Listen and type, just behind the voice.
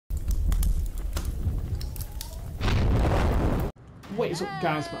What is up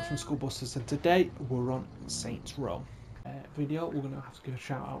guys, Matt from School Busters, and today we're on Saints Row. Video, we're going to have to give a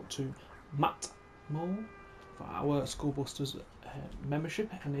shout out to Matt Moore for our School Busters membership,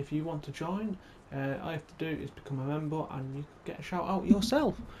 and if you want to join, all you have to do is become a member and you can get a shout out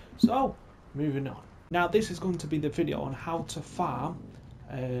yourself. So, moving on. Now this is going to be the video on how to farm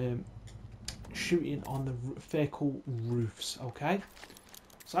shooting on the vehicle roofs, okay?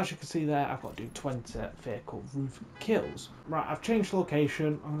 So as you can see there, I've got to do 20 vehicle roof kills. Right, I've changed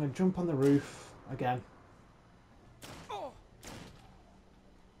location. I'm going to jump on the roof again.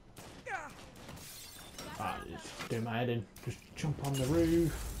 Right, just do my head in. Just jump on the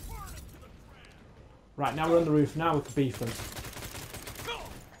roof. Right, now we're on the roof. Now we can beef them.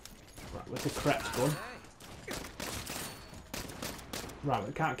 Right, with the correct gun. Right,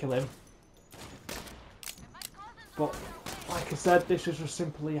 we can't kill him. But like I said, this is just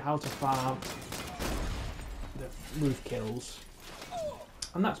simply how to farm the roof kills.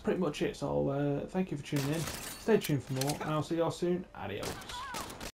 And that's pretty much it. So thank you for tuning in. Stay tuned for more, and I'll see you all soon. Adios.